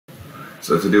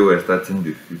So today we're starting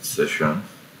the 5th session,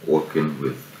 working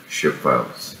with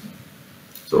shapefiles.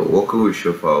 So working with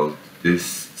shapefiles, this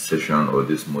session or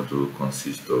this module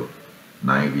consists of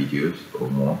 9 videos or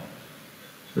more.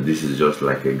 So this is just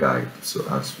like a guide. So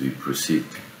as we proceed,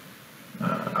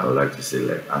 I would like to say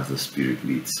like as the spirit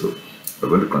leads. So we're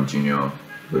going to continue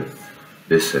with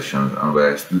this session, and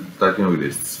we're starting with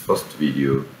this first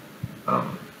video,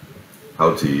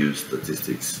 how to use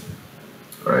statistics.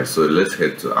 Alright, so let's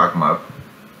head to ArcMap,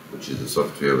 which is the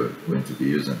software we're going to be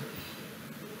using.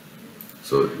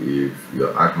 So if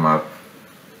your ArcMap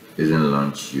isn't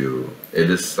launched, you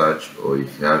either search, or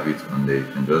if you have it on there, you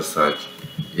can just search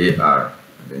AR,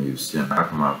 and then you see an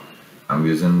ArcMap. I'm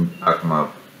using ArcMap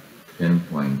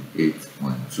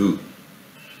 10.8.2.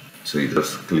 So you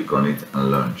just click on it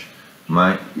and launch.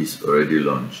 Mine is already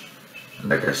launched. And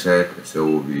like I said,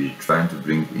 we'll be trying to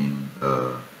bring in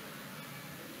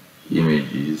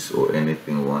images or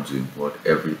anything you want to import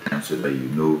every time, so that you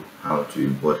know how to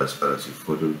import as far as you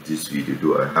follow this video.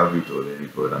 Though I have it already,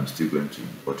 but I'm still going to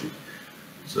import it.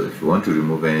 So if you want to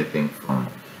remove anything from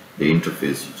the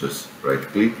interface, you just right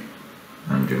click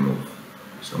and remove.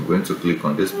 So I'm going to click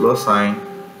on this plus sign,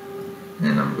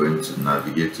 and I'm going to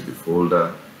navigate to the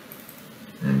folder,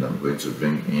 and I'm going to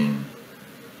bring in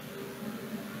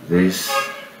this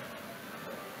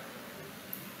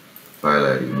file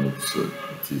I removed. So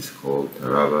it is called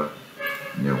Taraba,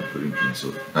 and then we'll put it in.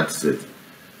 So that's it.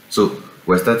 So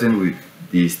we're starting with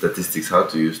the statistics, how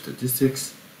to use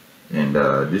statistics, and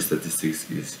this statistics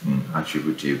is in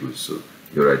attribute tables. So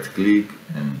you right click,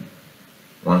 and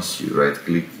once you right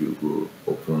click, you go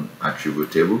open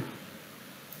attribute table.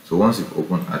 So once you've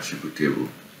opened attribute table,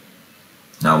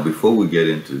 now before we get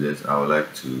into this, I would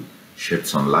like to shed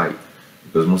some light,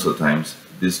 because most of the times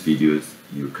these videos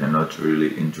you cannot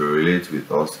really interrelate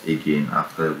with us again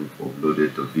after we've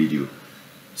uploaded the video.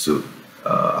 So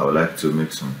I would like to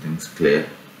make some things clear.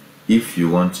 If you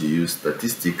want to use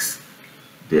statistics,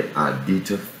 there are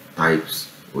data types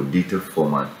or data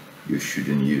format you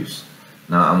shouldn't use.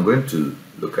 Now I'm going to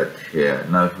look at here.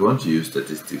 Now if you want to use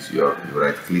statistics, you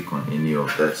right click on any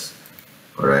of this.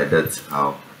 Alright, that's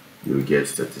how you get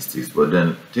statistics. But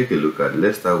then take a look at,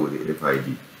 let's start with the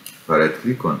FID. If I right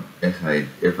click on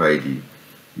FID,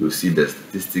 you'll see the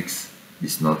statistics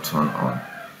is not turned on.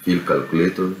 Field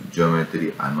calculator,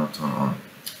 geometry are not turned on.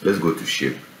 Let's go to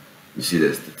shape. You see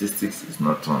the statistics is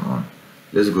not turned on.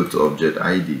 Let's go to object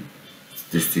ID.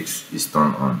 Statistics is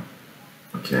turned on.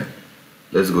 Okay.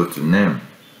 Let's go to name.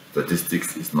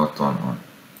 Statistics is not turned on.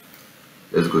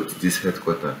 Let's go to this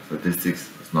headquarter. Statistics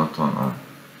is not turned on.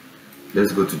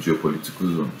 Let's go to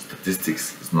geopolitical zone.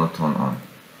 Statistics is not turned on.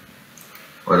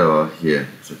 What about here?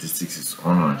 Statistics is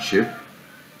on shape.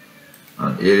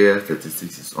 And area,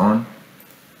 statistics is on.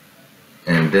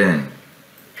 And then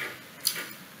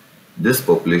this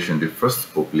population, the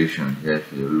first population here,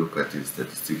 if you look at it,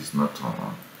 statistics is not turned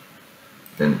on.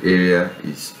 Then area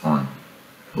is on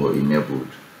or enabled.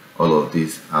 All of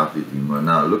these have it enabled.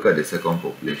 Now look at the second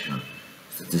population.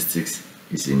 Statistics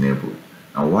is enabled.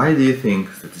 Now why do you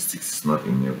think statistics is not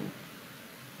enabled?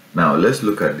 Now let's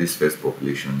look at this first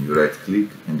population. You right click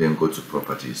and then go to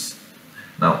properties.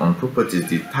 Now on properties,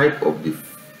 the type of the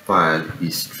file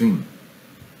is string.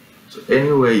 So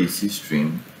anywhere you see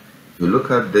string, if you look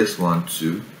at this one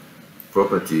too,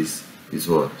 properties is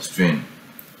what? String.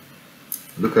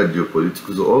 Look at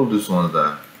geopolitical. So all those ones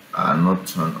that are not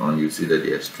turned on, you see that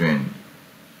they are string.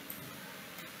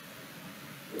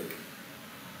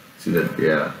 See that they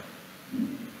are.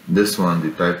 This one,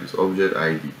 the type is object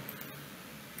ID.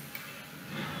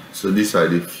 So these are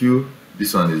the few.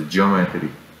 This one is geometry.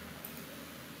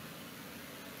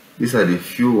 These are the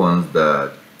few ones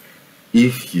that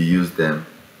if you use them,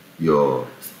 your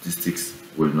statistics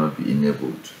will not be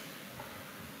enabled.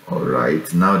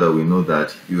 Alright, now that we know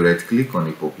that, you right click on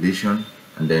the population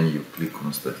and then you click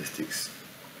on statistics.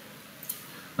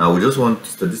 Now we just want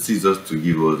statistics just to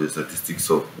give us the statistics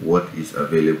of what is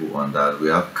available on that. We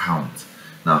have count.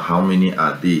 Now how many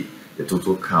are they? The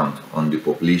total count on the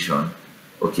population.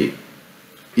 Okay,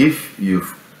 if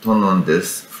you've turned on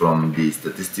this from the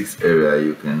statistics area,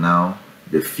 you can now,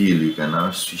 the field, you can now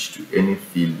switch to any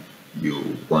field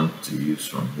you want to use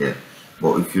from here.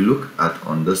 But if you look at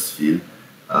on this field,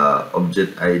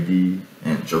 object ID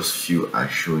and just few are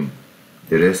showing,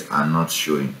 the rest are not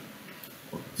showing.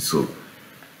 So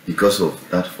because of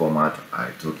that format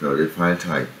I talked about, the file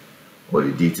type or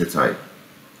the data type.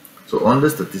 So on the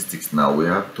statistics now, we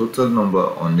have total number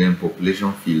on the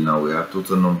population field. Now we have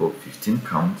total number of 15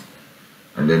 count,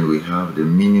 and then we have the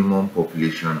minimum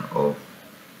population of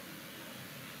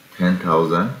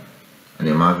 10,000 and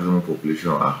the maximum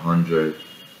population of 100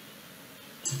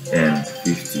 and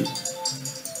 50.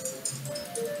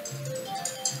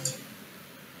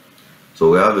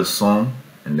 So we have a sum,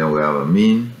 and then we have a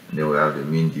mean, and then we have the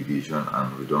mean division,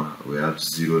 and we have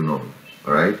 0 null.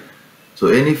 All right. So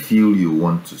any field you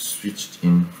want to switch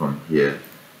in from here,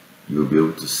 you'll be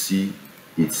able to see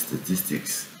its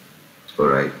statistics. All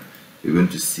right. You're going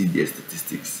to see their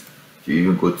statistics. If you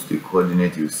even go to the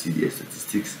coordinate, you'll see their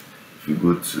statistics. If you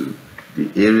go to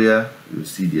the area, you'll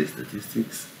see their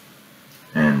statistics,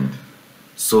 and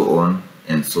so on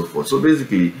and so forth. So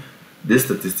basically, these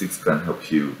statistics can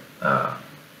help you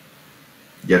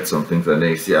get some things, and then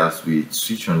you see as we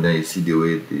switch on there, you see the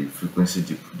way the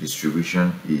frequency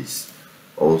distribution is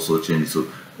also changing. So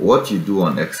what you do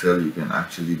on Excel, you can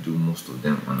actually do most of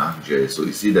them on ArcGIS. So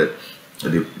you see that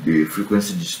the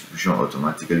frequency distribution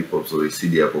automatically pops. So you see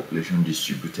their population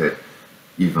distributed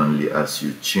evenly. As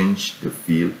you change the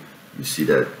field, you see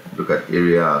that. Look at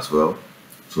area as well.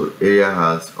 So area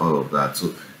has all of that.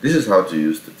 So this is how to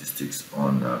use statistics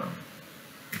on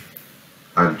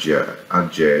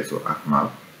ArcGIS or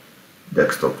ArcMap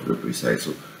desktop, to be precise.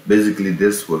 So basically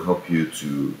this will help you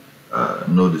to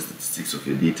know the statistics of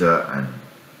your data and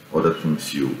other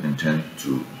things you intend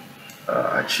to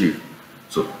achieve.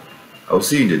 So I'll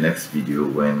see you in the next video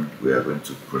when we are going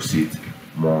to proceed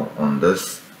more on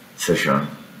this session.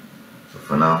 So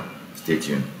for now, stay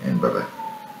tuned and bye bye.